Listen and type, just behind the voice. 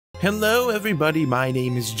Hello everybody, my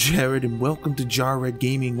name is Jared and welcome to Jarred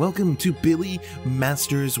Gaming. Welcome to Billy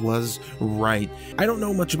Masters Was Right. I don't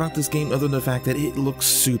know much about this game other than the fact that it looks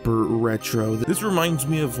super retro. This reminds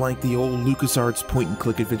me of like the old LucasArts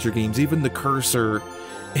point-and-click adventure games. Even the cursor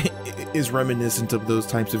is reminiscent of those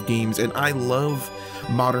types of games, and I love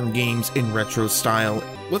modern games in retro style.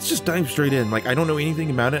 Let's just dive straight in. Like, I don't know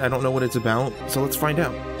anything about it, I don't know what it's about, so let's find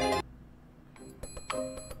out.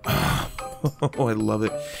 Oh, I love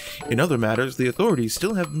it. In other matters, the authorities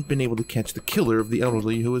still haven't been able to catch the killer of the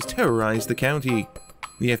elderly who has terrorized the county.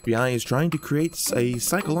 The FBI is trying to create a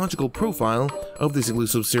psychological profile of this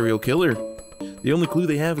elusive serial killer. The only clue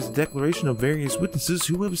they have is the declaration of various witnesses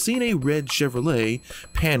who have seen a red Chevrolet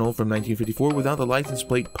panel from 1954 without the license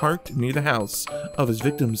plate parked near the house of his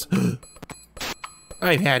victims.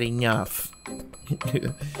 I've had enough.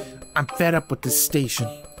 I'm fed up with this station.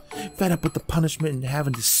 Fed up with the punishment and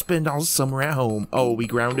having to spend all summer at home. Oh, are we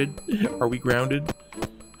grounded? Are we grounded?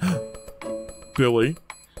 Billy,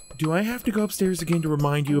 do I have to go upstairs again to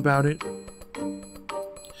remind you about it?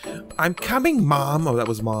 I'm coming, Mom. Oh, that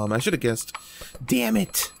was Mom. I should have guessed. Damn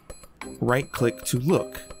it. Right click to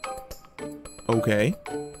look. Okay.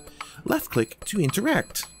 Left click to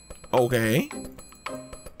interact. Okay.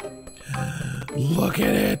 Look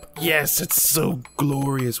at it. Yes, it's so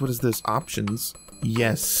glorious. What is this? Options.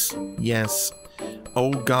 Yes, yes.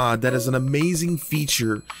 Oh god, that is an amazing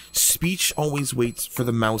feature. Speech always waits for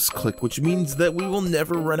the mouse click, which means that we will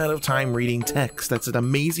never run out of time reading text. That's an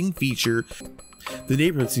amazing feature. The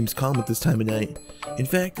neighborhood seems calm at this time of night. In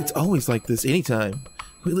fact, it's always like this anytime.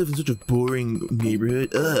 We live in such a boring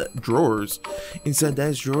neighborhood. Drawers. Inside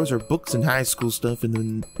those drawers are books and high school stuff,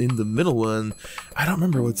 and in the middle one, I don't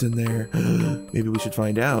remember what's in there. Maybe we should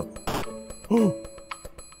find out. Oh!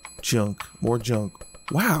 Junk. More junk.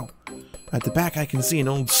 Wow. At the back I can see an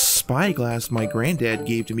old spyglass my granddad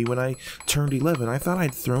gave to me when I turned 11. I thought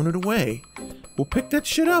I'd thrown it away. Well, pick that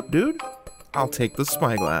shit up, dude. I'll take the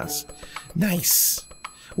spyglass. Nice.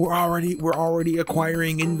 We're already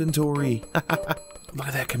acquiring inventory. Look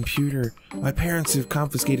at that computer. My parents have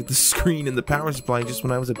confiscated the screen and the power supply just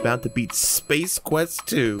when I was about to beat Space Quest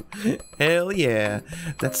 2. Hell yeah.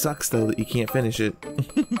 That sucks though that you can't finish it.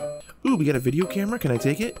 Ooh, we got a video camera. Can I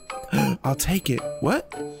take it? I'll take it.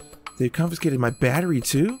 What? They've confiscated my battery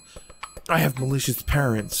too? I have malicious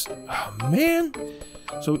parents. Oh, man.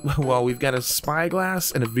 So, well, we've got a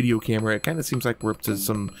spyglass and a video camera. It kind of seems like we're up to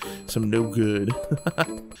some no good.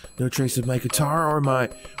 No trace of my guitar or my...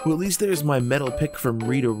 Well, at least there's my metal pick from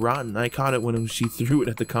Rita Rotten. I caught it when she threw it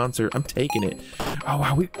at the concert. I'm taking it. Oh,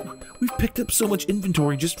 wow, we've picked up so much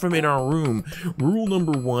inventory just from in our room. Rule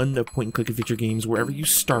number 1 of point-and-click adventure games, wherever you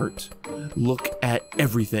start, look at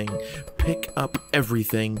everything. Pick up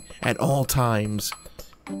everything at all times.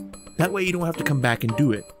 That way you don't have to come back and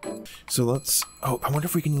do it. So let's... Oh, I wonder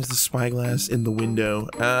if we can use the spyglass in the window.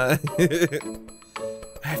 I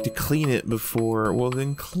have to clean it before... Well,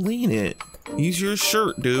 then clean it. Use your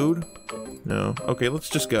shirt, dude. No. Okay, let's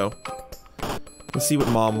just go. Let's see what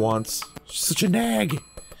Mom wants. She's such a nag.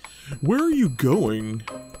 Where are you going?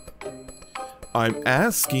 I'm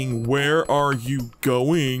asking, where are you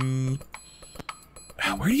going?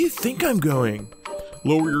 Where do you think I'm going?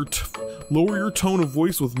 Lower your tone of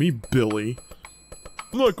voice with me, Billy.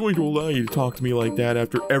 I'm not going to allow you to talk to me like that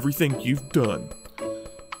after everything you've done.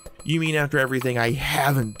 You mean after everything I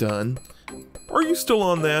haven't done? Are you still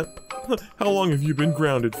on that? How long have you been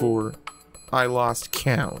grounded for? I lost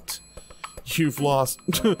count. You've lost...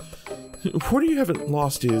 What you haven't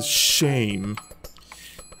lost is shame.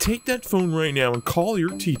 Take that phone right now and call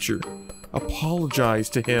your teacher. Apologize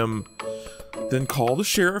to him. Then call the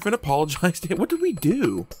sheriff and apologize to him. What did we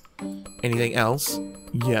do? Anything else?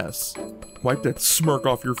 Yes. Wipe that smirk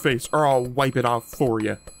off your face, or I'll wipe it off for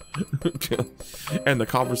you. And the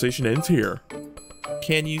conversation ends here.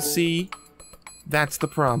 Can you see? That's the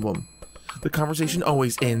problem. The conversation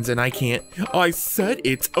always ends and I can't. I said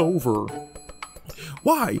it's over.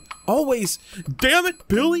 Why? Always. Damn it,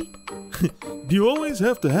 Billy! Do you always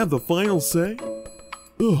have to have the final say?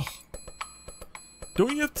 Ugh.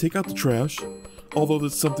 Don't you have to take out the trash? Although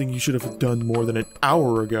that's something you should have done more than an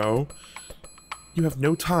hour ago. You have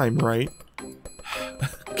no time, right?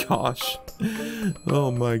 Gosh.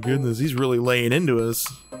 Oh my goodness, he's really laying into us.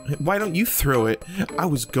 Why don't you throw it? I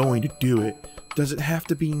was going to do it. Does it have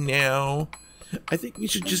to be now? I think we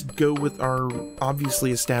should just go with our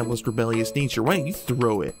obviously established rebellious nature. Why don't you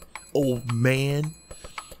throw it, old man?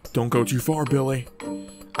 Don't go too far, Billy.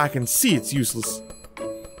 I can see it's useless.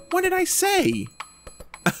 What did I say?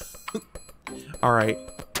 Alright.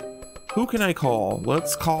 Who can I call?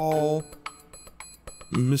 Let's call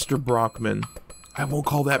Mr. Brockman. I won't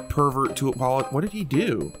call that pervert to apologize. What did he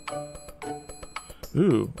do?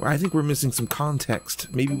 Ooh, I think we're missing some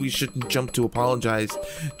context. Maybe we shouldn't jump to apologize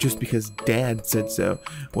just because Dad said so.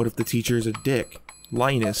 What if the teacher is a dick?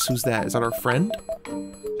 Linus, who's that? Is that our friend?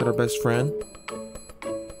 Is that our best friend?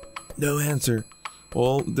 No answer.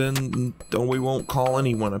 Well, then we won't call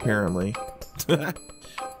anyone, apparently.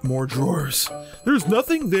 More drawers. There's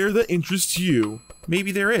nothing there that interests you.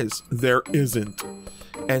 Maybe there is. There isn't.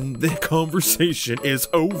 And the conversation is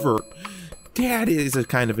over. Dad is a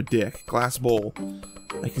kind of a dick. Glass bowl.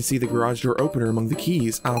 I can see the garage door opener among the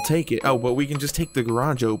keys. I'll take it. Oh, but we can just take the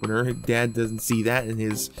garage opener. Dad doesn't see that in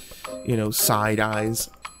his, side eyes.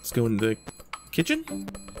 Let's go into the kitchen.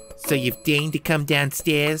 So you've deigned to come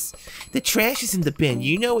downstairs? The trash is in the bin.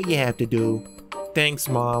 You know what you have to do. Thanks,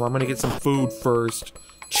 Mom. I'm gonna get some food first.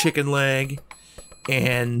 Chicken leg.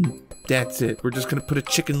 And that's it. We're just gonna put a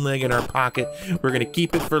chicken leg in our pocket. We're gonna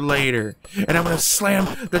keep it for later. And I'm gonna slam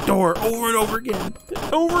the door over and over again.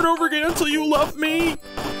 Over and over again until you love me.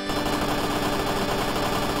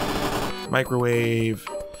 Microwave.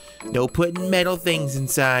 No putting metal things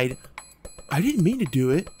inside. I didn't mean to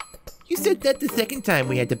do it. You said that the second time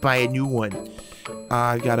we had to buy a new one.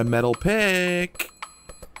 I got a metal pick.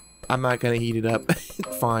 I'm not gonna heat it up.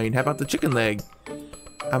 Fine. How about the chicken leg?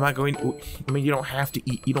 I'm not going to, you don't have to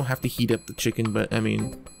eat, you don't have to heat up the chicken, but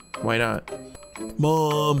why not?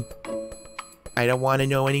 Mom! I don't want to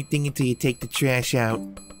know anything until you take the trash out,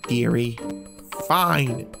 dearie.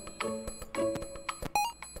 Fine!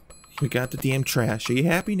 We got the damn trash. Are you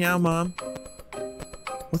happy now, Mom?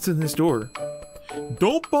 What's in this door?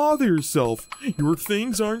 Don't bother yourself. Your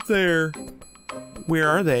things aren't there. Where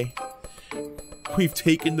are they? We've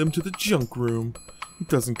taken them to the junk room. It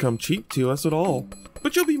doesn't come cheap to us at all.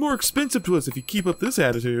 But you'll be more expensive to us if you keep up this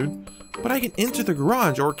attitude. But I can enter the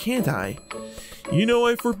garage, or can't I? You know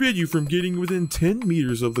I forbid you from getting within 10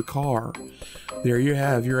 meters of the car. There you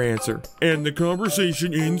have your answer. And the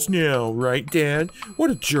conversation ends now, right, Dad? What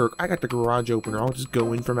a jerk. I got the garage opener. I'll just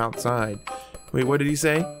go in from outside. Wait, what did he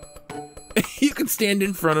say? You can stand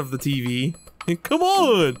in front of the TV. Come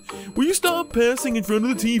on! Will you stop passing in front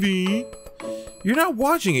of the TV? You're not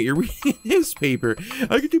watching it, you're reading a newspaper.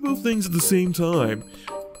 I can do both things at the same time.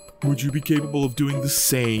 Would you be capable of doing the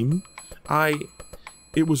same?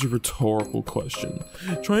 It was a rhetorical question.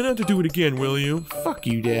 Try not to do it again, will you? Fuck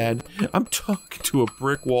you, Dad. I'm talking to a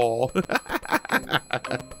brick wall.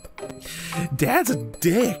 Dad's a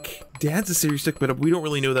dick. Dad's a serious dick, but we don't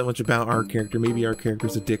really know that much about our character. Maybe our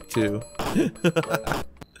character's a dick, too.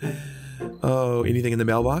 Oh, anything in the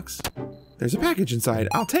mailbox? There's a package inside.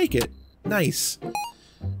 I'll take it. Nice.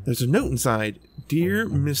 There's a note inside. Dear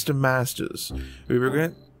Mr. Masters, we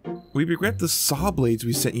regret the saw blades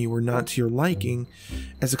we sent you were not to your liking.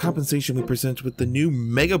 As a compensation, we present with the new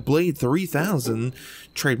Mega Blade 3000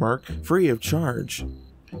 trademark free of charge.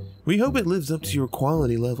 We hope it lives up to your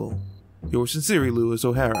quality level. Yours sincerely, Louis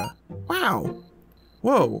O'Hara. Wow.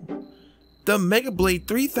 Whoa. The Mega Blade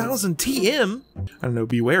 3000 TM? I don't know,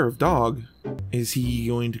 beware of dog. Is he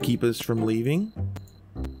going to keep us from leaving?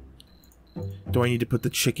 Do I need to put the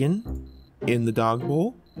chicken in the dog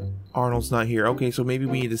bowl? Arnold's not here. Okay, so maybe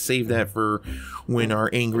we need to save that for when our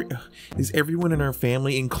angry... Is everyone in our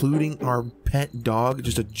family, including our pet dog,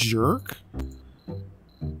 just a jerk?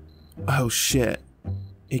 Oh, shit.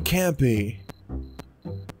 It can't be.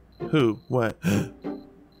 Who? What?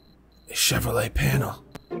 Chevrolet panel.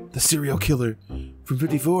 The serial killer from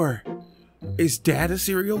 54. Is Dad a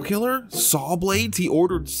serial killer? Saw blades? He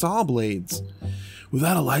ordered saw blades.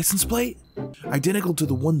 Without a license plate? Identical to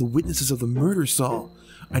the one the witnesses of the murder saw.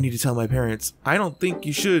 I need to tell my parents. I don't think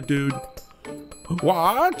you should, dude.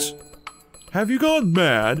 What? Have you gone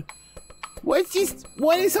mad? What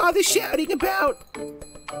is all this shouting about?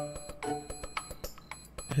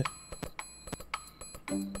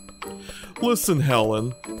 Listen,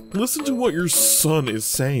 Helen. Listen to what your son is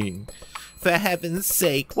saying. For heaven's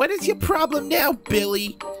sake, what is your problem now,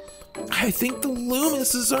 Billy? I think the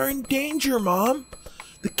Loomises are in danger, Mom.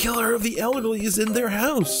 The killer of the elderly is in their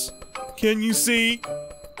house. Can you see?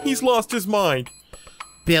 He's lost his mind.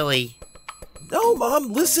 Billy. No,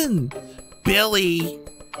 Mom, listen. Billy.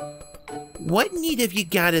 What need have you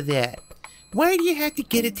got of that? Why do you have to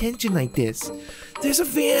get attention like this? There's a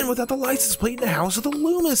van without the license plate in the house of the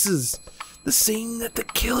Loomises. The same that the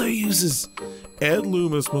killer uses. Ed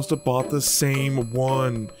Loomis must have bought the same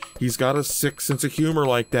one. He's got a sick sense of humor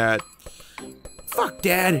like that. Fuck,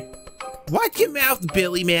 Dad. Watch your mouth,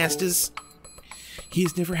 Billy Masters. He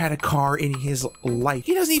has never had a car in his life.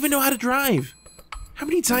 He doesn't even know how to drive. How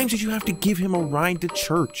many times did you have to give him a ride to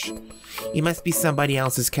church? He must be somebody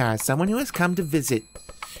else's car, someone who has come to visit.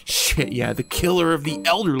 Shit, yeah, the killer of the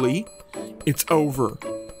elderly. It's over.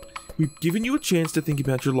 We've given you a chance to think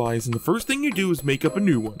about your lies, and the first thing you do is make up a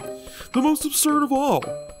new one. The most absurd of all.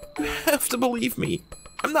 You have to believe me.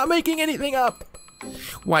 I'm not making anything up.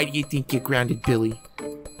 Why do you think you're grounded, Billy?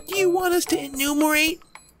 Do you want us to enumerate?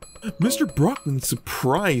 Mr. Brockman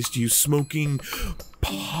surprised you smoking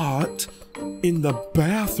pot in the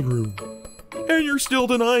bathroom. And you're still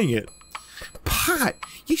denying it. Pot?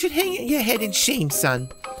 You should hang your head in shame, son.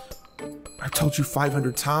 I told you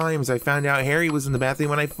 500 times. I found out Harry was in the bathroom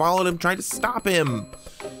when I followed him, trying to stop him.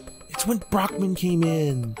 It's when Brockman came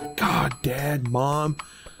in. God, Dad, Mom,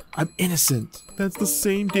 I'm innocent. That's the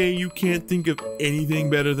same day you can't think of anything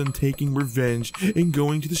better than taking revenge and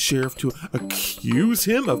going to the sheriff to accuse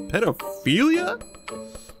him of pedophilia?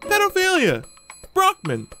 Pedophilia!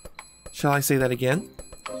 Brockman! Shall I say that again?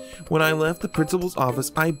 When I left the principal's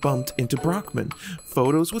office, I bumped into Brockman.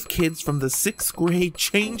 Photos with kids from the 6th grade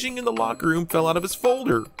changing in the locker room fell out of his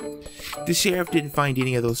folder. The sheriff didn't find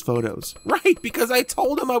any of those photos. Right, because I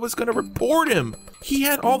told him I was going to report him. He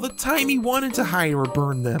had all the time he wanted to hide or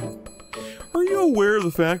burn them. Are you aware of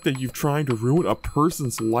the fact that you've tried to ruin a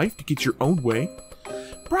person's life to get your own way?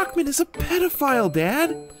 Brockman is a pedophile,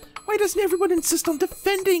 Dad. Why doesn't everyone insist on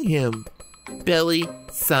defending him? Billy,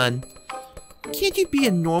 son. Can't you be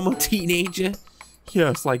a normal teenager?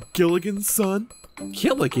 Yes, like Gilligan's son.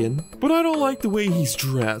 Gilligan? But I don't like the way he's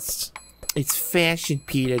dressed. It's fashion,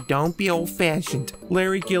 Peter. Don't be old-fashioned.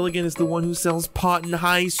 Larry Gilligan is the one who sells pot in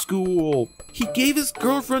high school. He gave his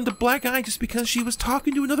girlfriend a black eye just because she was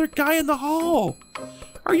talking to another guy in the hall.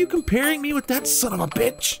 Are you comparing me with that son of a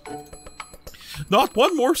bitch? Not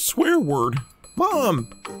one more swear word. Mom!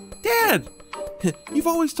 Dad! You've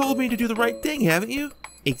always told me to do the right thing, haven't you?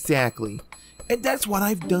 Exactly. And that's what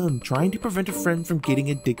I've done, trying to prevent a friend from getting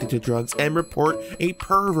addicted to drugs and report a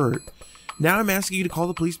pervert. Now I'm asking you to call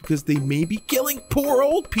the police because they may be killing poor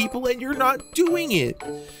old people and you're not doing it.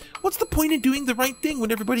 What's the point in doing the right thing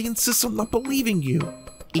when everybody insists on not believing you?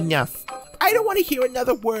 Enough. I don't want to hear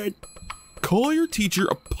another word. Call your teacher,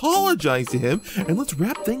 apologize to him, and let's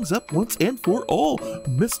wrap things up once and for all,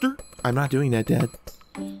 mister. I'm not doing that, Dad.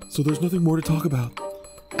 So there's nothing more to talk about.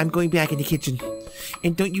 I'm going back in the kitchen.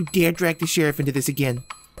 And don't you dare drag the sheriff into this again.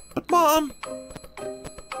 But Mom!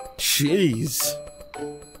 Jeez.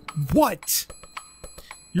 What?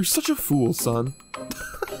 You're such a fool, son.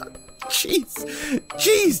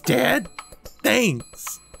 Jeez, Dad.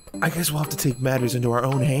 Thanks. I guess we'll have to take matters into our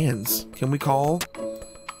own hands. Can we call?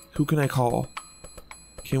 Who can I call?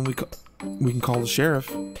 We can call the sheriff.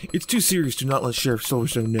 It's too serious to not let Sheriff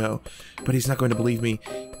Silverstone know. But he's not going to believe me.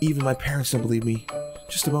 Even my parents don't believe me.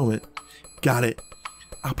 Just a moment. Got it.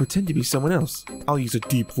 I'll pretend to be someone else. I'll use a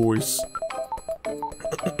deep voice.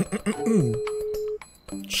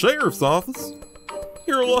 Sheriff's office?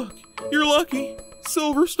 You're lucky.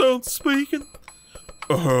 Silverstone's speaking.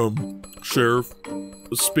 Sheriff.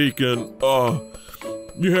 Speaking,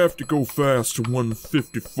 you have to go fast to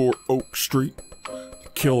 154 Oak Street. The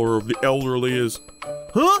killer of the elderly is...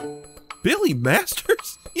 Huh? Billy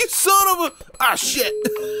Masters? You son of a... Ah, shit!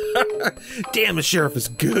 Damn, the sheriff is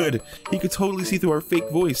good. He could totally see through our fake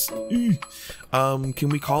voice. Can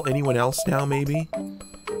we call anyone else now, maybe?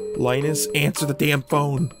 Linus, answer the damn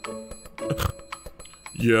phone.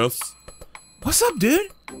 Yes? What's up,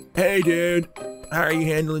 dude? Hey, dude. How are you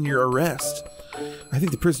handling your arrest? I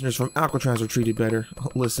think the prisoners from Alcatraz are treated better.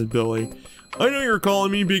 Listen, Billy. I know you're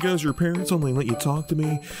calling me because your parents only let you talk to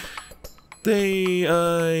me.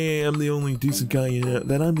 I'm the only decent guy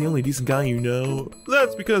you know.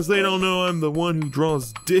 That's because they don't know I'm the one who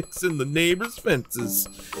draws dicks in the neighbor's fences.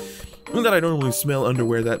 And that I don't only smell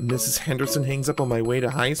underwear that Mrs. Henderson hangs up on my way to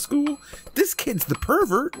high school. This kid's the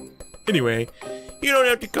pervert. Anyway, you don't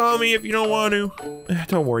have to call me if you don't want to.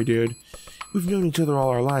 Don't worry, dude. We've known each other all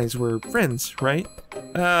our lives. We're friends, right?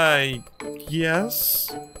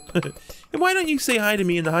 Yes. And why don't you say hi to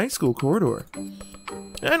me in the high school corridor?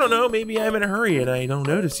 I don't know, maybe I'm in a hurry and I don't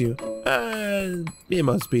notice you. It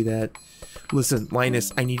must be that. Listen,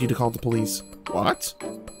 Linus, I need you to call the police. What?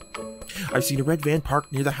 I've seen a red van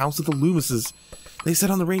parked near the house of the Loomises. They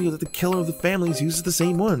said on the radio that the killer of the families uses the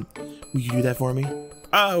same one. Will you do that for me?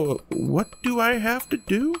 What do I have to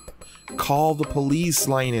do? Call the police,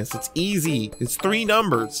 Linus. It's easy. It's 3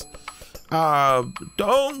 numbers.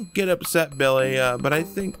 Don't get upset, Billy, but I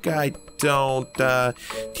think I don't,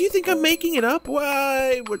 do you think I'm making it up?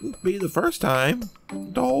 Why, it wouldn't be the first time.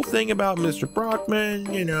 The whole thing about Mr.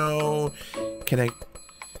 Brockman, you know. Can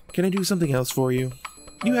I do something else for you?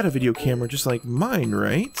 You had a video camera just like mine,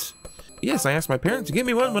 right? Yes, I asked my parents to get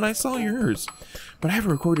me one when I saw yours, but I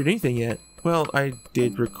haven't recorded anything yet. Well, I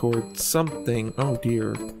did record something. Oh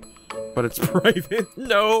dear. But it's private.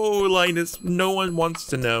 No, Linus. No one wants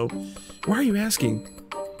to know. Why are you asking?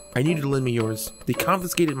 I need you to lend me yours. They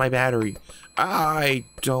confiscated my battery. I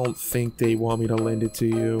don't think they want me to lend it to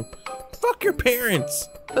you. Fuck your parents.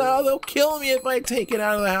 Oh, they'll kill me if I take it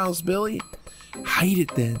out of the house, Billy. Hide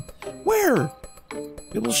it then. Where?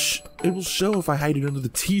 It will show if I hide it under the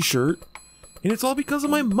t-shirt. And it's all because of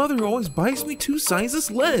my mother who always buys me 2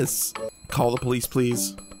 sizes less. Call the police,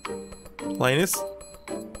 please. Linus?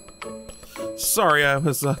 Sorry, I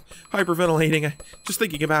was hyperventilating. Just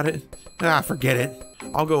thinking about it. Forget it.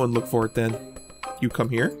 I'll go and look for it then. You come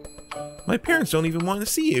here? My parents don't even want to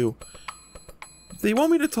see you. If they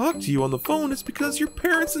want me to talk to you on the phone, it's because your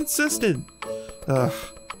parents insisted.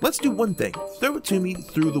 Let's do one thing. Throw it to me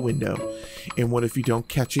through the window. And what if you don't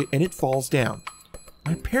catch it and it falls down?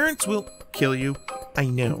 My parents will kill you. I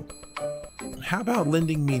know. How about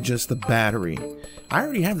lending me just the battery? I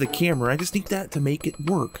already have the camera. I just need that to make it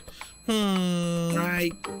work.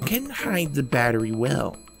 I can hide the battery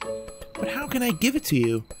well. But how can I give it to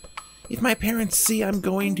you? If my parents see I'm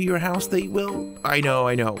going to your house, they will... I know.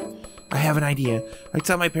 I have an idea. I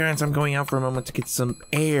tell my parents I'm going out for a moment to get some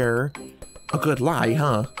air. A good lie,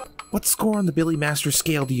 huh? What score on the Billy Master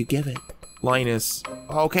scale do you give it? Linus.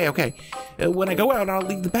 Okay. When I go out, I'll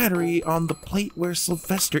leave the battery on the plate where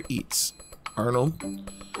Sylvester eats. Arnold.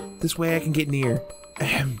 This way I can get near.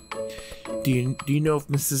 Do you know if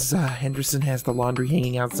Mrs. Henderson has the laundry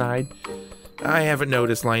hanging outside? I haven't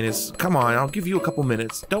noticed, Linus. Come on, I'll give you a couple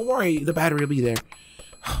minutes. Don't worry, the battery will be there.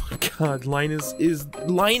 Oh God, Linus is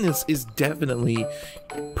definitely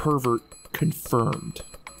pervert confirmed.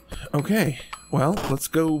 Okay, well, let's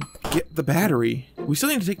go get the battery. We still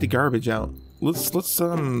need to take the garbage out. Let's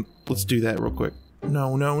do that real quick.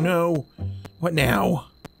 No. What now?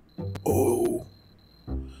 Oh,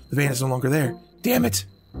 the van is no longer there. Damn it!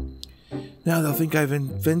 Now they'll think I've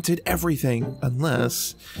invented everything,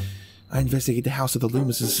 unless I investigate the house of the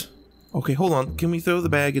Loomises. Okay, hold on. Can we throw the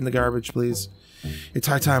bag in the garbage, please? It's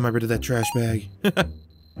high time I rid of that trash bag.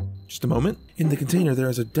 Just a moment. In the container, there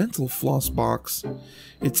is a dental floss box.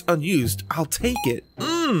 It's unused. I'll take it.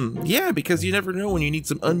 Yeah, because you never know when you need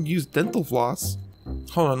some unused dental floss.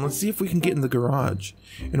 Hold on, let's see if we can get in the garage.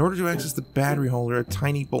 In order to access the battery holder, a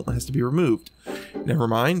tiny bolt has to be removed. Never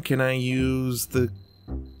mind. Can I use the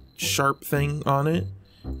sharp thing on it?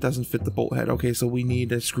 Doesn't fit the bolt head. Okay, so we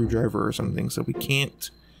need a screwdriver or something, so we can't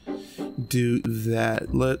do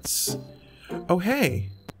that. Let's... Oh, hey,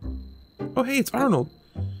 it's Arnold.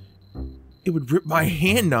 It would rip my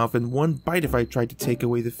hand off in one bite if I tried to take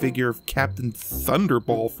away the figure of Captain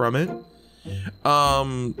Thunderball from it.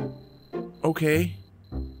 Okay.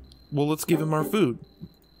 Well, let's give him our food.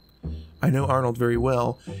 I know Arnold very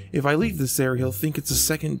well. If I leave this there, he'll think it's a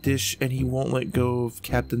second dish and he won't let go of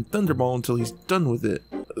Captain Thunderball until he's done with it.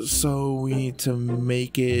 So we need to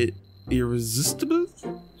make it irresistible?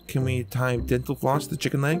 Can we tie dental floss to the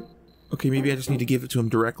chicken leg? Okay, maybe I just need to give it to him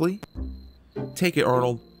directly. Take it,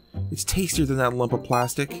 Arnold. It's tastier than that lump of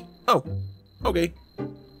plastic. Oh, okay.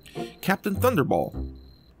 Captain Thunderball.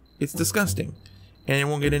 It's disgusting. And I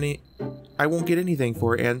won't get anything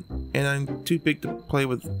for it, and I'm too big to play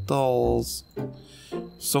with dolls.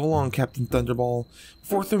 So long, Captain Thunderball.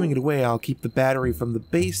 Before throwing it away, I'll keep the battery from the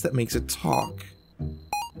base that makes it talk.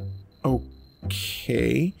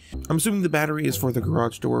 Okay. I'm assuming the battery is for the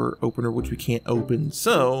garage door opener, which we can't open,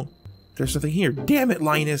 so... There's something here. Damn it,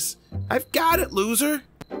 Linus! I've got it, loser!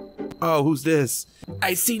 Oh, who's this?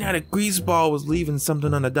 I seen how the greaseball was leaving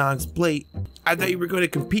something on the dog's plate. I thought you were going to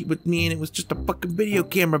compete with me and it was just a fucking video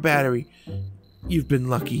camera battery. You've been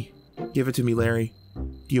lucky. Give it to me, Larry.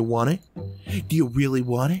 Do you want it? Do you really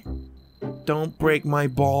want it? Don't break my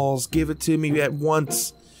balls. Give it to me at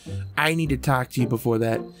once. I need to talk to you before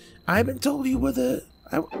that. I've been told you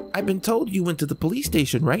went to the police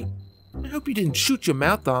station, right? I hope you didn't shoot your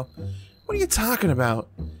mouth off. What are you talking about?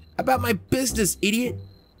 About my business, idiot!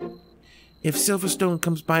 If Silverstone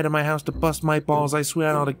comes by to my house to bust my balls, I swear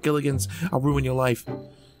on all the Gilligans, I'll ruin your life.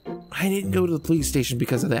 I didn't go to the police station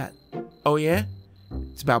because of that. Oh yeah?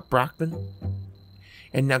 It's about Brockman?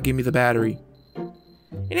 And now give me the battery.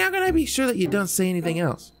 And how can I be sure that you don't say anything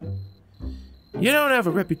else? You don't have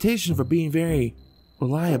a reputation for being very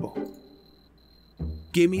reliable.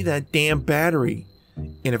 Give me that damn battery.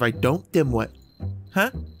 And if I don't, then what?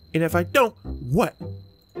 Huh? And if I don't, what?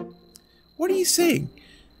 What are you saying?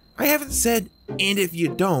 I haven't said, and if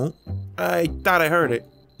you don't. I thought I heard it.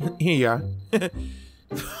 Here you are.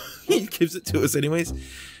 He gives it to us anyways.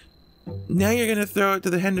 Now you're gonna throw it to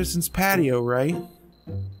the Henderson's patio, right?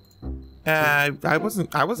 I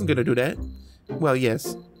wasn't gonna do that. Well,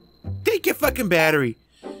 yes. Damn Take your fucking battery.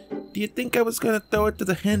 Do you think I was gonna throw it to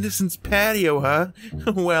the Henderson's patio, huh?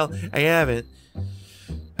 Well, I haven't.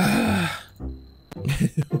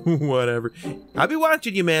 Whatever. I'll be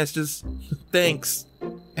watching you, Masters. Thanks,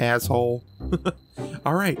 asshole.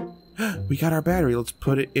 Alright, we got our battery. Let's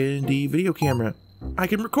put it in the video camera. I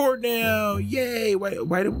can record now! Yay!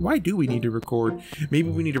 Why do we need to record? Maybe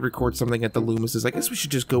we need to record something at the Loomis's. I guess we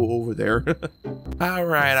should just go over there.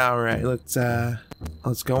 Alright. Let's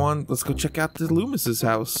go on. Let's go check out the Loomis's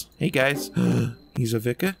house. Hey guys. He's a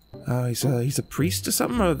vicar? He's a priest or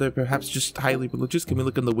something? Or they're perhaps just highly religious? Can we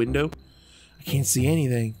look in the window? I can't see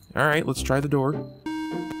anything. Alright, let's try the door.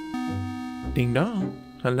 Ding dong.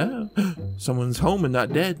 Hello. Someone's home and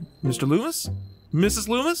not dead. Mr. Loomis? Mrs.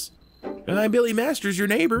 Loomis? I'm Billy Masters, your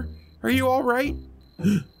neighbor. Are you alright?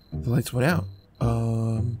 The lights went out.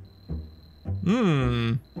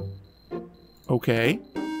 Okay.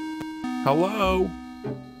 Hello?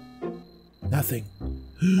 Nothing.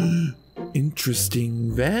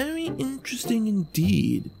 Interesting. Very interesting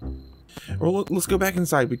indeed. Well, let's go back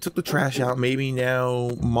inside. We took the trash out. Maybe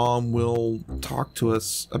now Mom will talk to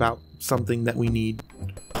us about something that we need.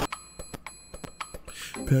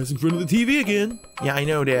 Pass in front of the TV again. Yeah, I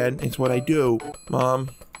know, Dad. It's what I do.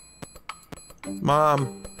 Mom.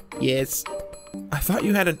 Yes? I thought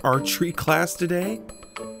you had an archery class today?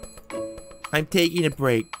 I'm taking a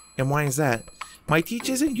break. And why is that? My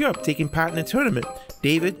teacher's in Europe taking part in a tournament.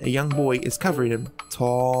 David, a young boy, is covering him.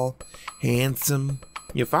 Tall, handsome.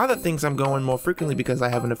 Your father thinks I'm going more frequently because I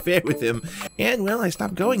have an affair with him. And, well, I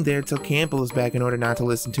stopped going there till Campbell is back in order not to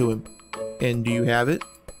listen to him. And do you have it?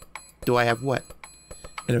 Do I have what?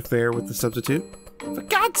 An affair with the substitute? For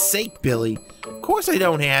God's sake, Billy. Of course I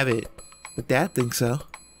don't have it. But Dad thinks so.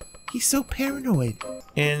 He's so paranoid.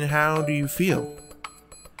 And how do you feel?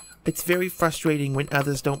 It's very frustrating when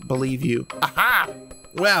others don't believe you. Aha!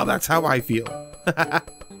 Well, that's how I feel.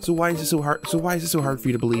 So why is it so hard for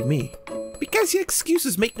you to believe me? Because your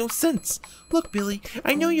excuses make no sense. Look, Billy,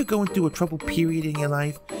 I know you're going through a troubled period in your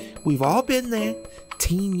life. We've all been there.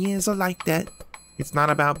 Teen years are like that. It's not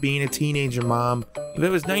about being a teenager, Mom. If I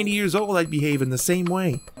was 90 years old, I'd behave in the same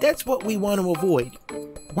way. That's what we want to avoid.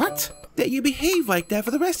 What? That you behave like that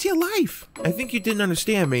for the rest of your life. I think you didn't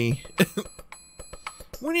understand me.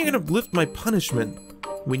 When are you going to lift my punishment?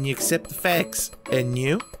 When you accept the facts. And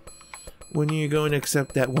you? When are you going to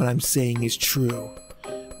accept that what I'm saying is true?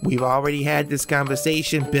 We've already had this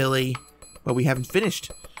conversation, Billy. But we haven't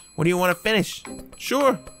finished. When do you want to finish?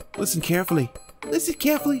 Sure. Listen carefully. Listen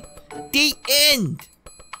carefully. The end!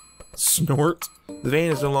 Snort. The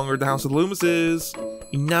van is no longer at the house of the Loomises.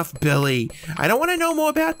 Enough, Billy. I don't want to know more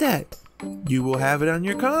about that. You will have it on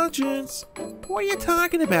your conscience. What are you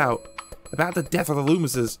talking about? About the death of the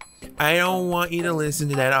Loomises. I don't want you to listen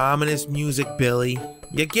to that ominous music, Billy.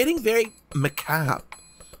 You're getting very macabre.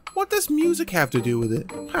 What does music have to do with it?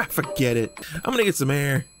 Forget it. I'm gonna get some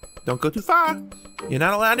air. Don't go too far. You're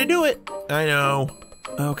not allowed to do it. I know.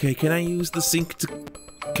 Okay, can I use the sink to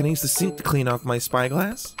clean off my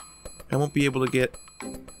spyglass? I won't be able to get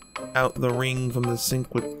out the ring from the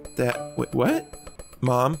sink with that. Wait, what?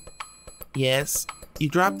 Mom? Yes? You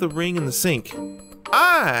dropped the ring in the sink.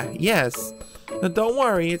 Ah, yes. Now don't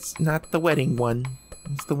worry, it's not the wedding one.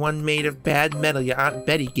 It's the one made of bad metal your Aunt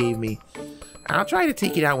Betty gave me. I'll try to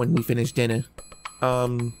take it out when we finish dinner.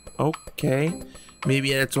 Okay.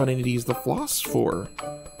 Maybe that's what I need to use the floss for.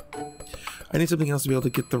 I need something else to be able to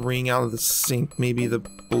get the ring out of the sink. Maybe the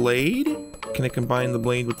blade? Can I combine the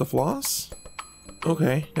blade with the floss?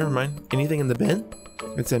 Okay, never mind. Anything in the bin?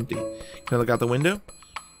 It's empty. Can I look out the window?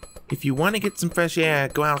 If you want to get some fresh air,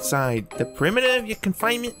 go outside. The perimeter of your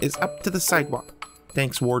confinement is up to the sidewalk.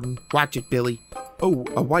 Thanks, Warden. Watch it, Billy. Oh,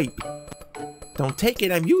 a wipe. Don't take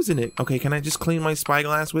it, I'm using it. Okay, can I just clean my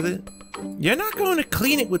spyglass with it? You're not going to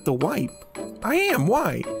clean it with the wipe. I am,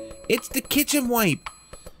 why? It's the kitchen wipe.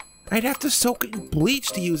 I'd have to soak it in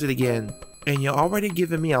bleach to use it again. And you're already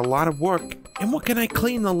giving me a lot of work. And what can I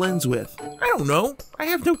clean the lens with? I don't know. I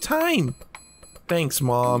have no time. Thanks,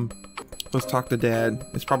 Mom. Let's talk to Dad.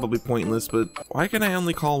 It's probably pointless, but why can I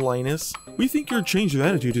only call Linus? We think your change of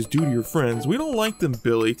attitude is due to your friends. We don't like them,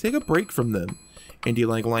 Billy. Take a break from them. And do you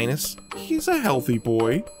like Linus? He's a healthy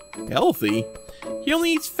boy. Healthy? He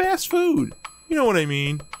only eats fast food. You know what I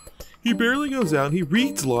mean. He barely goes out. He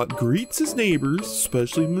reads a lot, greets his neighbors,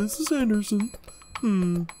 especially Mrs. Anderson.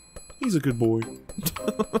 He's a good boy.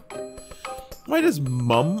 Why does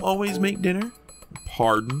Mum always make dinner?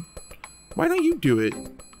 Pardon? Why don't you do it?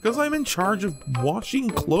 Because I'm in charge of washing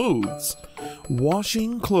clothes.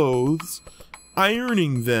 Washing clothes,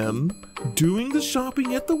 ironing them, doing the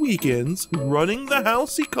shopping at the weekends, running the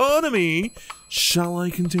house economy. Shall I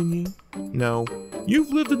continue? No.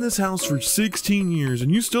 You've lived in this house for 16 years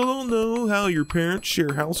and you still don't know how your parents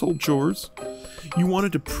share household chores? You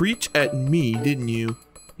wanted to preach at me, didn't you?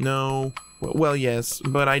 No. Well, yes,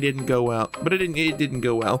 but I didn't go well. But it didn't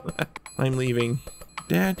go well. I'm leaving.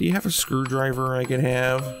 Dad, do you have a screwdriver I can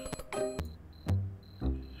have?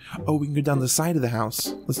 Oh, we can go down the side of the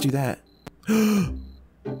house. Let's do that.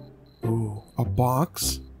 Ooh, a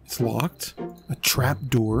box. It's locked. A trap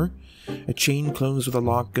door. A chain closed with a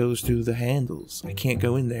lock goes through the handles. I can't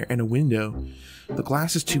go in there. And a window. The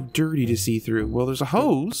glass is too dirty to see through. Well, there's a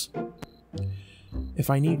hose. If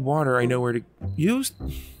I need water, I know where to use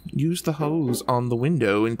the hose on the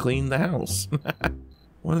window and clean the house.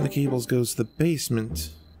 One of the cables goes to the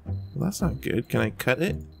basement. Well, that's not good. Can I cut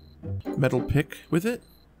it? Metal pick with it?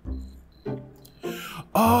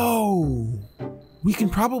 Oh! We can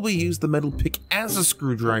probably use the metal pick as a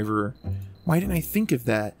screwdriver. Why didn't I think of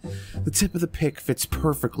that? The tip of the pick fits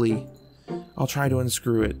perfectly. I'll try to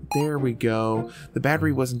unscrew it. There we go. The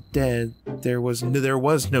battery wasn't dead. There was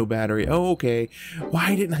no battery. Oh, okay.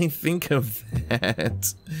 Why didn't I think of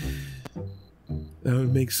that? That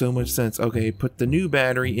would make so much sense. Okay, put the new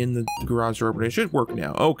battery in the garage door opener. It should work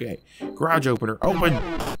now. Okay. Garage opener. Open!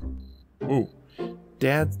 Ooh.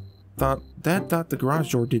 Dad thought the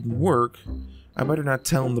garage door didn't work. I better not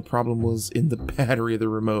tell him the problem was in the battery of the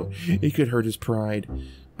remote. It could hurt his pride.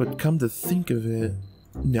 But come to think of it...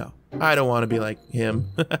 No. I don't want to be like him.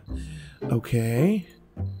 Okay.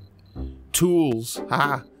 Tools.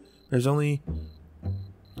 Ha! There's only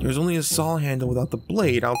a saw handle without the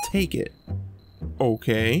blade. I'll take it.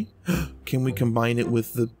 Okay. Can we combine it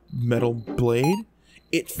with the metal blade?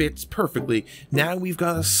 It fits perfectly. Now we've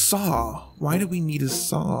got a saw. Why do we need a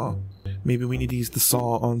saw? Maybe we need to use the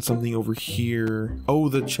saw on something over here. Oh,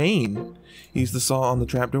 the chain. Use the saw on the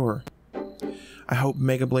trapdoor. I hope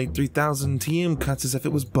Mega Blade 3000 TM cuts as if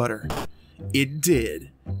it was butter. It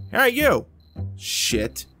did. Hey, you!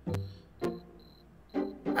 Shit.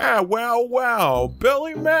 Ah, well,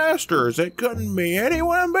 Billy Masters, it couldn't be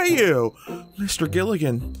anyone but you. Mr.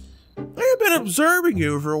 Gilligan, I've been observing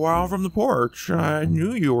you for a while from the porch. I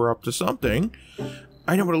knew you were up to something.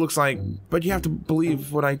 I know what it looks like, but you have to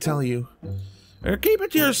believe what I tell you. Keep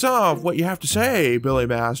it to yourself, what you have to say, Billy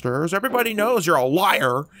Masters. Everybody knows you're a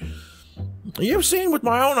liar. You've seen with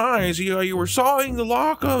my own eyes, you were sawing the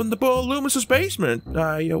lock on the Loomis's basement.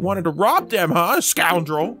 You wanted to rob them, huh,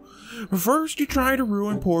 scoundrel? First, you tried to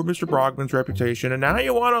ruin poor Mr. Brogman's reputation, and now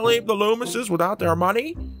you want to leave the Loomises without their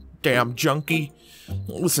money? Damn junkie.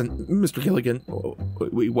 Listen, Mr. Gilligan,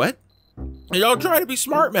 wait, what? You don't try to be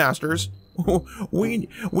smart, Masters. We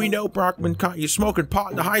know Brockman caught you smoking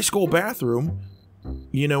pot in the high school bathroom.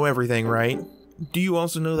 You know everything, right? Do you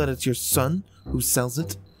also know that it's your son who sells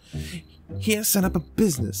it? He has set up a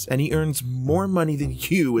business, and he earns more money than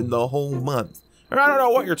you in the whole month. I don't know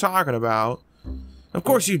what you're talking about. Of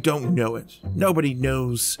course you don't know it. Nobody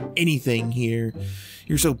knows anything here.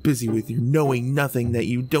 You're so busy with your knowing nothing that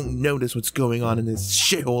you don't notice what's going on in this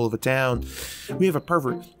shithole of a town. We have a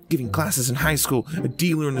pervert giving classes in high school, a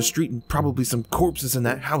dealer in the street, and probably some corpses in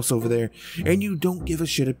that house over there. And you don't give a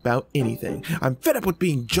shit about anything. I'm fed up with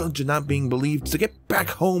being judged and not being believed, so get back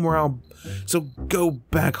home So go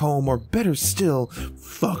back home, or better still,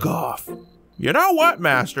 fuck off. You know what,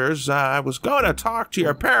 Masters? I was going to talk to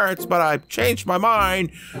your parents, but I've changed my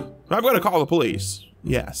mind. I'm going to call the police.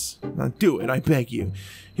 Yes. Now do it, I beg you.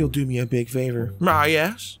 You'll do me a big favor.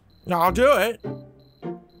 Yes. I'll do it.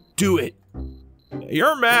 Do it.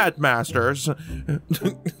 You're mad, Masters.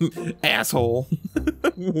 Asshole.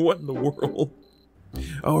 What in the world?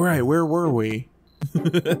 Alright, where were we?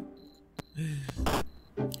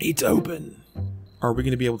 It's open. Are we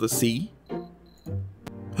going to be able to see?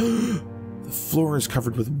 The floor is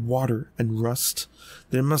covered with water and rust.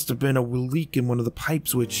 There must have been a leak in one of the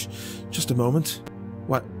pipes, which... Just a moment.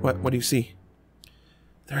 What do you see?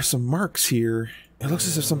 There are some marks here. It looks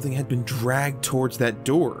as if something had been dragged towards that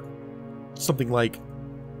door. Something like...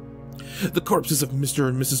 The corpses of Mr.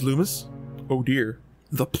 and Mrs. Loomis? Oh dear.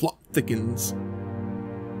 The plot thickens.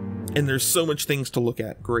 And there's so much things to look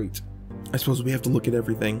at. Great. I suppose we have to look at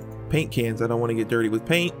everything. Paint cans. I don't want to get dirty with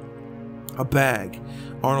paint. A bag.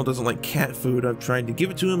 Arnold doesn't like cat food. I've tried to give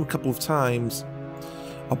it to him a couple of times.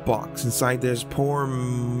 A box. Inside there's poor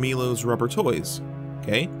Milo's rubber toys.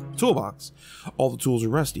 Okay. Toolbox. All the tools are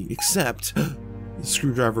rusty, except the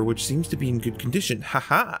screwdriver, which seems to be in good condition.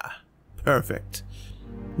 Haha. Perfect.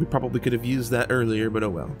 We probably could have used that earlier, but oh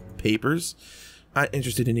well. Papers. Not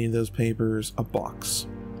interested in any of those papers. A box.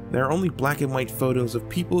 There are only black and white photos of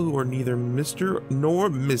people who are neither Mr. nor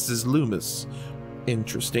Mrs. Loomis.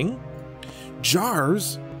 Interesting.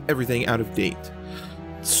 Jars. Everything out of date.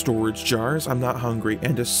 storage jars. I'm not hungry.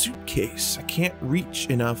 And a suitcase. I can't reach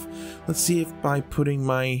enough. Let's see if by putting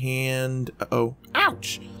my hand... Uh-oh.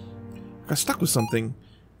 Ouch! I got stuck with something.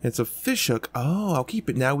 It's a fish hook. Oh, I'll keep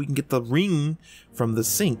it now. We can get the ring from the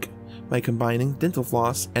sink by combining dental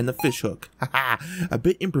floss and the fish hook. Haha! A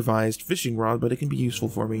bit improvised fishing rod, but it can be useful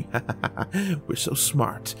for me. We're so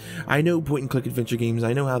smart. I know point-and-click adventure games.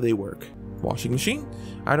 I know how they work. Washing machine?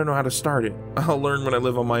 I don't know how to start it. I'll learn when I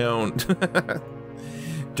live on my own.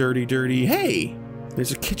 Dirty, dirty. Hey!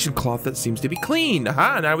 There's a kitchen cloth that seems to be clean.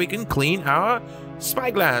 Aha! Now we can clean our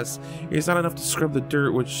spyglass. It's not enough to scrub the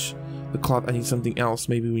dirt, which... The cloth, I need something else.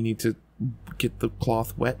 Maybe we need to get the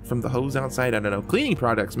cloth wet from the hose outside. I don't know. Cleaning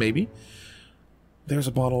products, maybe. There's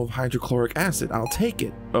a bottle of hydrochloric acid. I'll take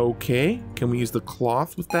it. Okay. Can we use the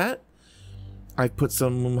cloth with that? I've put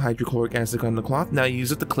some hydrochloric acid on the cloth. Now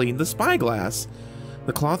use it to clean the spyglass.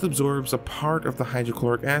 The cloth absorbs a part of the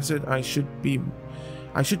hydrochloric acid. I should be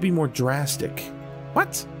more drastic.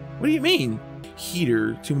 What? What do you mean?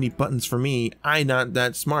 Heater. Too many buttons for me. I'm not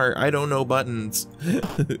that smart. I don't know buttons.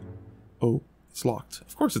 Oh, it's locked.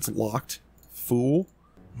 Of course it's locked. Fool.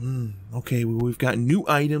 Okay, well, we've got new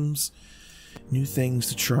items, new things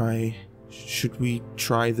to try. Should we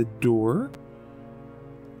try the door?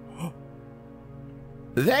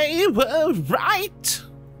 They were right!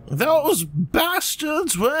 Those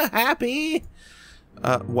bastards were happy!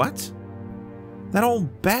 What? That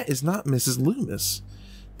old bat is not Mrs. Loomis.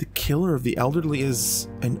 The killer of the elderly is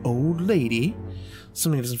an old lady.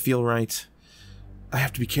 Something doesn't feel right. I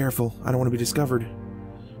have to be careful. I don't want to be discovered.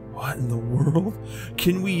 What in the world?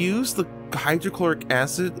 Can we use the hydrochloric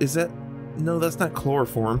acid? Is that... No, that's not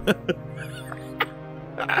chloroform.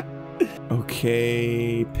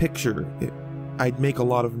 Okay, picture. I'd make a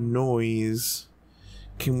lot of noise.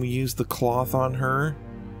 Can we use the cloth on her?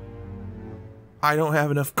 I don't have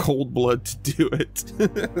enough cold blood to do it.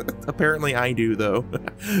 Apparently I do, though.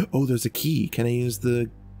 Oh, there's a key. Can I use the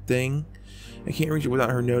thing? I can't reach it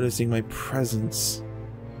without her noticing my presence.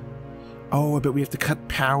 Oh, I bet we have to cut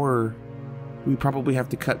power. We probably have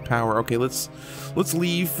to cut power. Okay, let's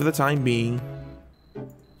leave for the time being.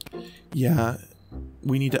 Yeah,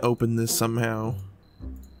 we need to open this somehow.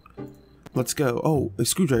 Let's go. Oh, a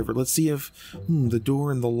screwdriver. Let's see if the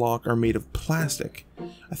door and the lock are made of plastic.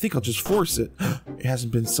 I think I'll just force it. It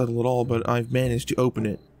hasn't been subtle at all, but I've managed to open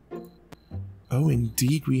it. Oh,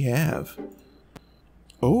 indeed we have.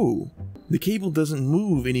 Oh, the cable doesn't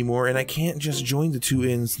move anymore, and I can't just join the two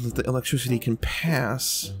ends so that the electricity can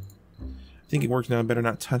pass. I think it works now. I better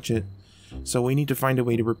not touch it. So we need to find a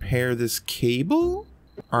way to repair this cable.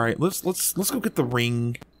 All right, let's go get the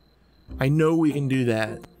ring. I know we can do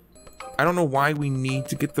that. I don't know why we need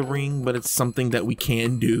to get the ring, but it's something that we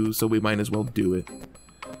can do, so we might as well do it.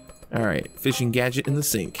 All right, fishing gadget in the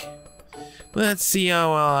sink. Let's see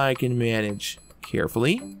how well I can manage.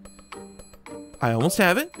 Carefully. I almost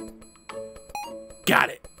have it. Got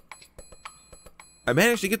it. I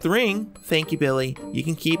managed to get the ring. Thank you, Billy. You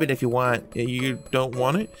can keep it if you want. You don't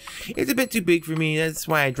want it? It's a bit too big for me. That's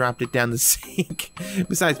why I dropped it down the sink.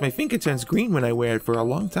 Besides, my finger turns green when I wear it for a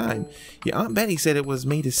long time. Your Aunt Betty said it was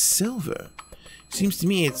made of silver. Seems to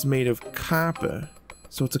me it's made of copper.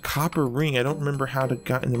 So it's a copper ring. I don't remember how it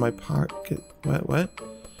got into my pocket. What?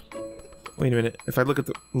 Wait a minute. If I look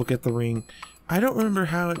at the ring, I don't remember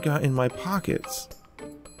how it got in my pockets.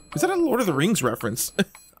 Is that a Lord of the Rings reference?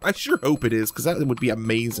 I sure hope it is, because that would be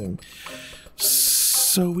amazing.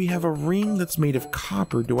 So we have a ring that's made of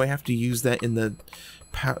copper. Do I have to use that in the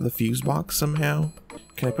fuse box somehow?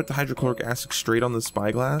 Can I put the hydrochloric acid straight on the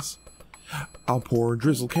spyglass? I'll pour a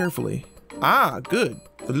drizzle carefully. Ah, good.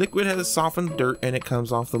 The liquid has softened dirt and it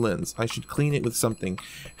comes off the lens. I should clean it with something.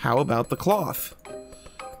 How about the cloth?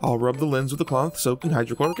 I'll rub the lens with the cloth soaked in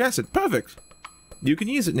hydrochloric acid. Perfect. You can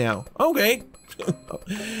use it now. Okay.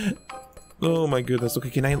 Oh my goodness. Okay,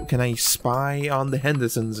 can I spy on the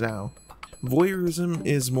Hendersons now? Voyeurism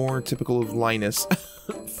is more typical of Linus.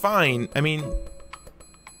 Fine. I mean,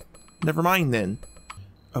 never mind then.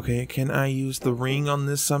 Okay, can I use the ring on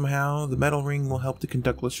this somehow? The metal ring will help to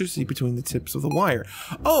conduct electricity between the tips of the wire.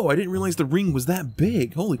 Oh, I didn't realize the ring was that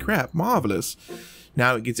big. Holy crap, marvelous.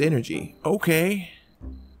 Now it gets energy. Okay.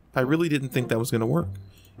 I really didn't think that was going to work.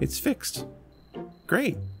 It's fixed.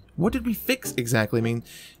 Great. What did we fix exactly? I mean,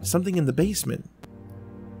 something in the basement.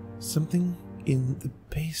 Something in the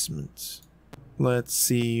basement. Let's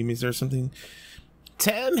see. Is there something?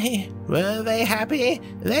 Tell me, were they happy?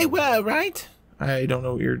 They were, right? I don't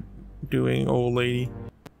know what you're doing, old lady.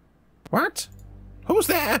 What? Who's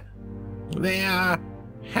there? They are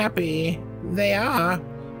happy. They are.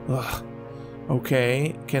 Ugh.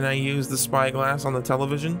 Okay, can I use the spyglass on the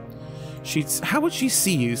television? How would she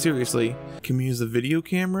see you? Seriously. Can we use the video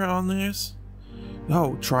camera on this?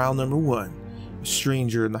 Oh, trial number 1. A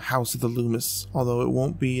stranger in the house of the Loomis. Although it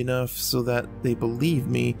won't be enough so that they believe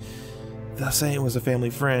me. They'll say it was a family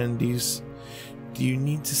friend. Do you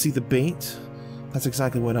need to see the bait? That's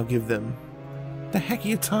exactly what I'll give them. The heck are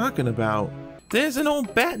you talking about? There's an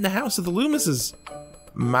old bat in the house of the Loomises.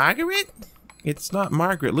 Margaret? It's not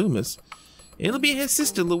Margaret Loomis. It'll be his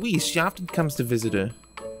sister Louise. She often comes to visit her.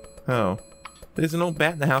 Oh. There's an old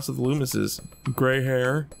bat in the house of the Loomises. Gray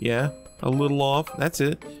hair. Yeah. A little off. That's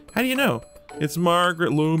it. How do you know? It's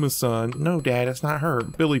Margaret Loomis, son. No, Dad, it's not her.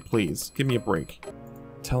 Billy, please. Give me a break.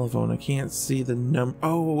 Telephone. I can't see the number.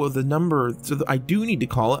 Oh, the number. So I do need to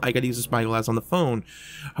call it. I gotta use the spyglass on the phone.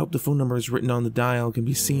 I hope the phone number is written on the dial. Can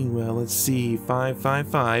be seen well. Let's see.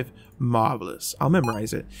 555. Marvelous. I'll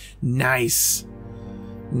memorize it. Nice.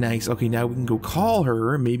 Nice. Okay, now we can go call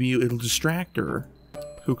her. Maybe it'll distract her.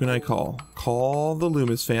 Who can I call? Call the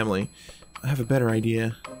Loomis family. I have a better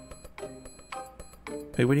idea.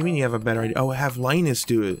 Hey, what do you mean you have a better idea? Oh, have Linus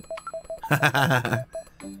do it.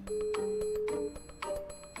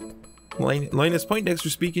 Linus Poindexter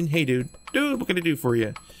speaking. Hey, dude. Dude, what can I do for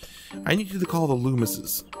you? I need you to call the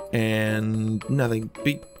Loomises. And nothing.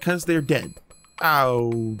 Because they're dead.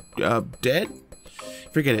 Oh, dead?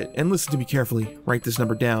 Forget it. And listen to me carefully. Write this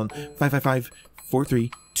number down.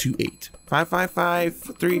 555-4328.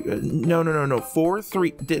 555-3... No.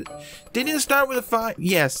 43... Didn't it start with a 5?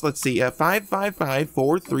 Yes, let's see.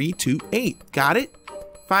 555-4328. Got it?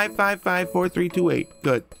 555-4328.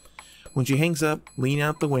 Good. When she hangs up, lean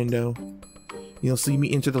out the window. You'll see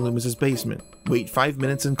me enter the Loomis' basement. Wait 5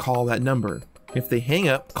 minutes and call that number. If they hang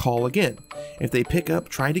up, call again. If they pick up,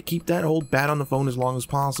 try to keep that old bat on the phone as long as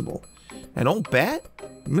possible. An old bat?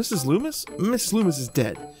 Mrs. Loomis? Mrs. Loomis is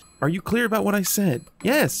dead. Are you clear about what I said?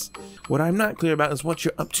 Yes. What I'm not clear about is what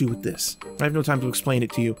you're up to with this. I have no time to explain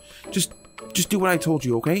it to you. Just do what I told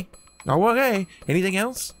you, okay? Oh, okay. Anything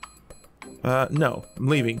else? No. I'm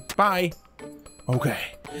leaving. Bye. Okay.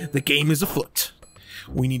 The game is afoot.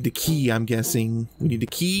 We need the key, I'm guessing. We need the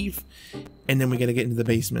key, and then we gotta get into the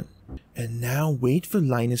basement. And now wait for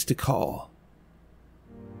Linus to call.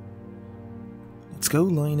 Let's go,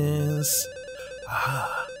 Linus.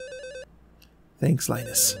 Ah. Thanks,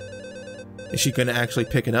 Linus. Is she gonna actually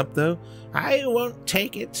pick it up, though? I won't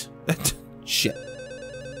take it. Shit.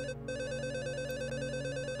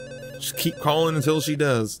 Just keep calling until she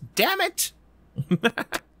does. Damn it!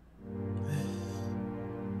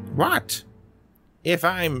 What? If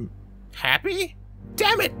I'm happy?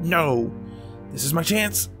 Damn it, no! This is my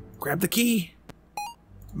chance. Grab the key.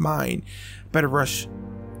 Mine. Better rush.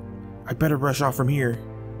 I better rush off from here.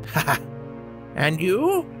 Haha. And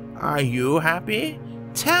you? Are you happy?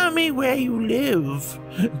 Tell me where you live.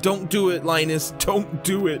 Don't do it, Linus. Don't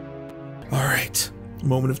do it. Alright.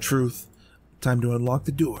 Moment of truth. Time to unlock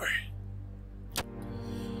the door.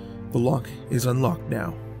 The lock is unlocked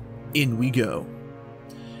now. In we go.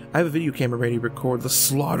 I have a video camera ready to record the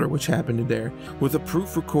slaughter which happened in there. With the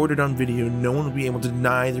proof recorded on video, no one will be able to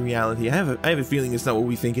deny the reality. I have a feeling it's not what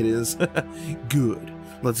we think it is. Good.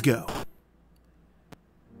 Let's go.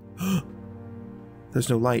 There's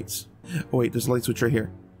no lights. Oh wait, there's a light switch right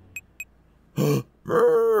here.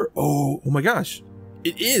 Oh my gosh.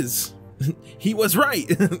 It is. He was right.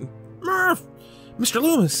 Murph! Mr.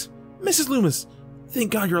 Loomis! Mrs. Loomis!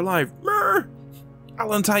 Thank God you're alive. Murph!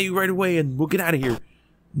 I'll untie you right away and we'll get out of here.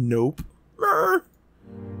 Nope. Murph!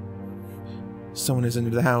 Someone has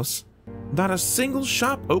entered the house. Not a single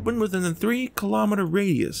shop open within the 3-kilometer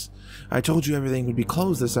radius. I told you everything would be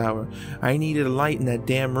closed this hour. I needed a light in that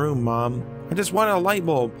damn room, Mom. I just wanted a light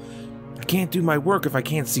bulb. I can't do my work if I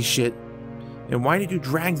can't see shit. And why did you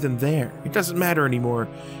drag them there? It doesn't matter anymore.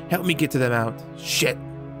 Help me get to them out. Shit.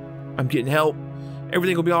 I'm getting help.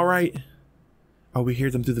 Everything will be alright. Oh, we hear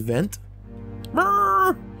them through the vent?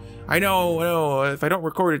 I know. If I don't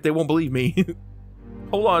record it, they won't believe me.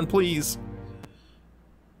 Hold on, please.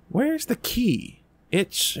 Where's the key?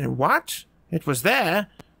 It's... what? It was there.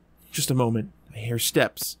 Just a moment. I hear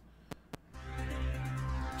steps.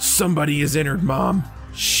 Somebody has entered, Mom.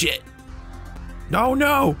 Shit. Oh,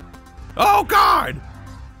 no. Oh, God.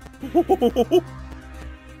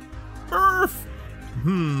 Murph.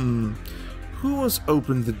 Who has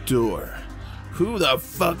opened the door? Who the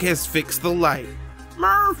fuck has fixed the light?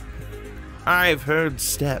 Murph. I've heard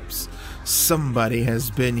steps. Somebody has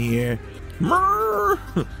been here. Murph.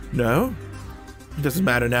 No? It doesn't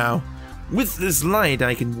matter now. With this light,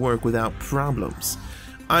 I can work without problems.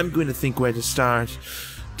 I'm going to think where to start.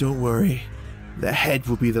 Don't worry. The head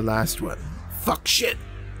will be the last one. Fuck shit.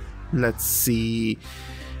 Let's see.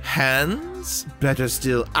 Hands? Better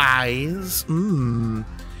still, eyes?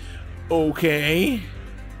 Okay.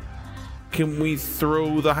 Can we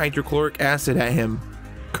throw the hydrochloric acid at him?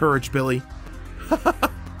 Courage, Billy.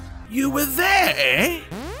 You were there?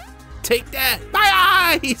 Take that. My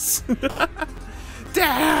eyes!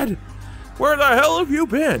 Dad! Where the hell have you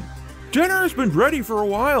been? Dinner has been ready for a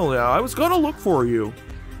while now. I was gonna look for you.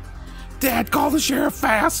 Dad, call the sheriff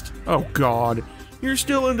fast. Oh, God. You're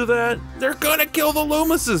still into that? They're gonna kill the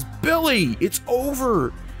Loomises. Billy, it's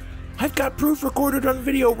over. I've got proof recorded on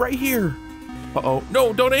video right here. Uh-oh.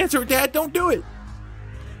 No, don't answer it, Dad. Don't do it.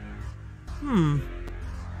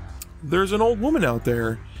 There's an old woman out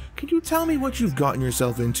there. Can you tell me what you've gotten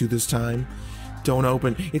yourself into this time? Don't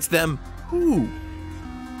open. It's them. Who?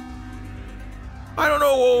 I don't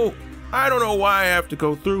know why I have to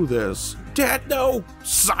go through this. Dad, no.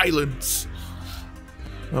 Silence.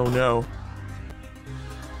 Oh, no.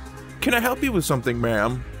 Can I help you with something,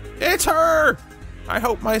 ma'am? It's her! I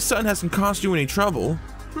hope my son hasn't caused you any trouble.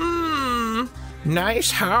 Nice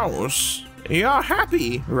house. You're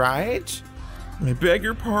happy, right? I beg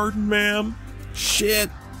your pardon, ma'am. Shit.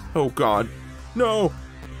 Oh, God. No.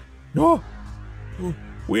 No.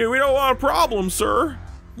 We don't want a problem, sir.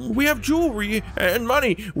 We have jewelry and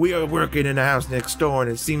money. We are working in a house next door,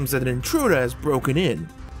 and it seems that an intruder has broken in.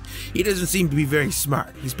 He doesn't seem to be very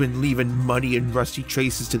smart. He's been leaving muddy and rusty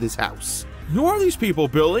traces to this house. Who are these people,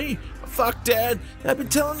 Billy? Fuck, Dad. I've been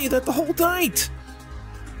telling you that the whole night.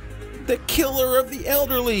 The killer of the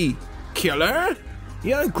elderly. Killer?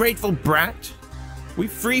 You ungrateful brat. We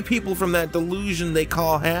free people from that delusion they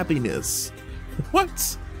call happiness.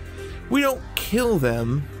 What? We don't kill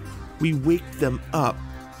them. We wake them up.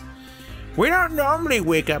 We don't normally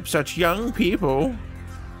wake up such young people.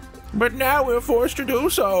 But now we're forced to do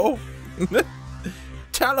so.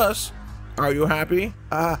 Tell us, are you happy?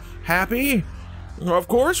 Happy? Of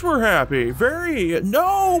course we're happy. Very.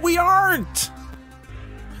 No, we aren't.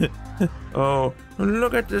 Oh,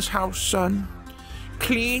 look at this house, son.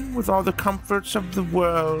 Clean with all the comforts of the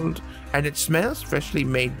world. And it smells freshly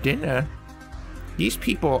made dinner. These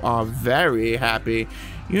people are very happy.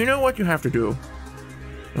 You know what you have to do.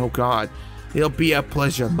 Oh, God. It'll be a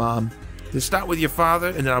pleasure, Mom. Just start with your father,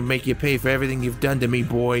 and then I'll make you pay for everything you've done to me,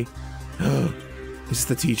 boy. Is this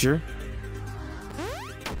the teacher?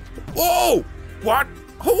 Whoa! What?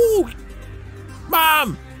 Who?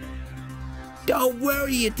 Mom! Don't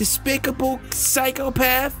worry, you despicable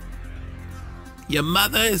psychopath. Your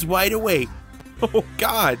mother is wide awake. Oh,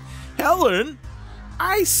 God. Helen?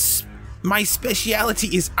 My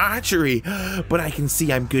specialty is archery, but I can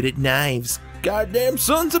see I'm good at knives. Goddamn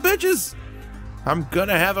sons of bitches. I'm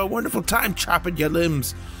gonna have a wonderful time chopping your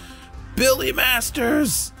limbs. Billy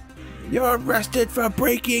Masters, you're arrested for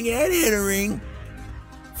breaking and entering.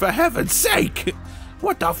 For heaven's sake,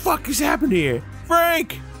 what the fuck is happening here?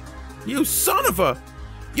 Frank, you son of a...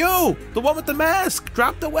 You, the one with the mask,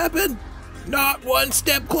 drop the weapon. Not one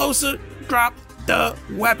step closer, drop the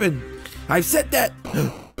weapon. I've said that.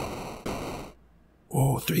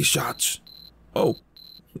 Oh, 3 shots. Oh.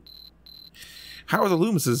 How are the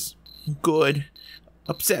Loomises? Good.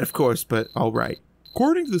 Upset, of course, but all right.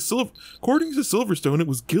 According to Silverstone, it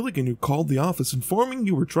was Gilligan who called the office informing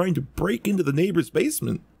you were trying to break into the neighbor's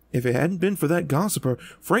basement. If it hadn't been for that gossiper,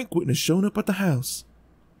 Frank wouldn't have shown up at the house.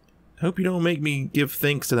 Hope you don't make me give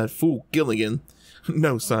thanks to that fool Gilligan.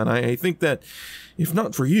 No, son, I think that, if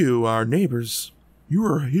not for you, our neighbors, you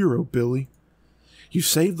are a hero, Billy. You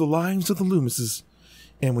saved the lives of the Loomises,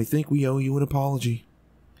 and we think we owe you an apology.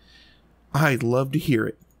 I'd love to hear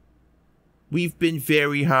it. We've been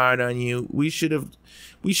very hard on you. We should have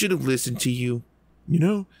listened to you. You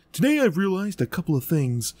know, today I've realized a couple of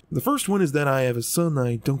things. The first one is that I have a son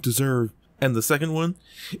I don't deserve. And the second one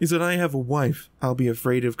is that I have a wife I'll be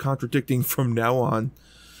afraid of contradicting from now on.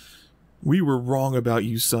 We were wrong about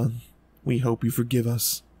you, son. We hope you forgive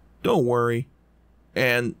us. Don't worry.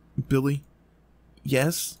 And, Billy,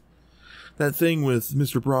 yes? That thing with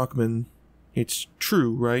Mr. Brockman, it's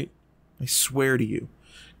true, right? I swear to you.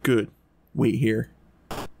 Good. Wait here.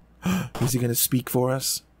 Is he going to speak for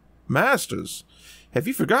us? Masters, have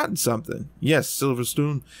you forgotten something? Yes,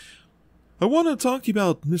 Silverstone. I want to talk to you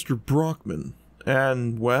about Mr. Brockman.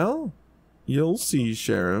 And, well, you'll see,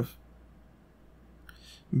 Sheriff.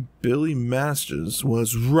 Billy Masters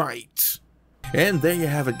was right. And there you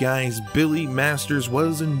have it, guys. Billy Masters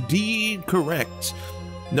was indeed correct.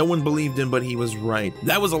 No one believed him, but he was right.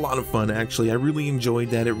 That was a lot of fun, actually. I really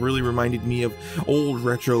enjoyed that. It really reminded me of old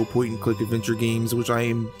retro point-and-click adventure games, which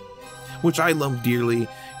I love dearly.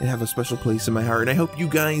 and have a special place in my heart. And I hope you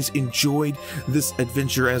guys enjoyed this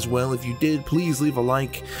adventure as well. If you did, please leave a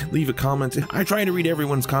like, leave a comment. I try to read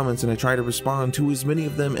everyone's comments and I try to respond to as many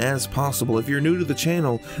of them as possible. If you're new to the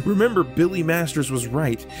channel, remember Billy Masters was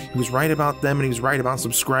right. He was right about them and he was right about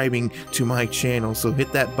subscribing to my channel. So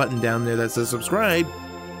hit that button down there that says subscribe.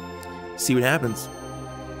 See what happens.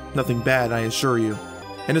 Nothing bad, I assure you.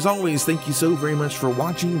 And as always, thank you so very much for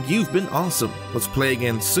watching. You've been awesome. Let's play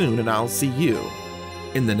again soon, and I'll see you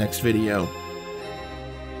in the next video.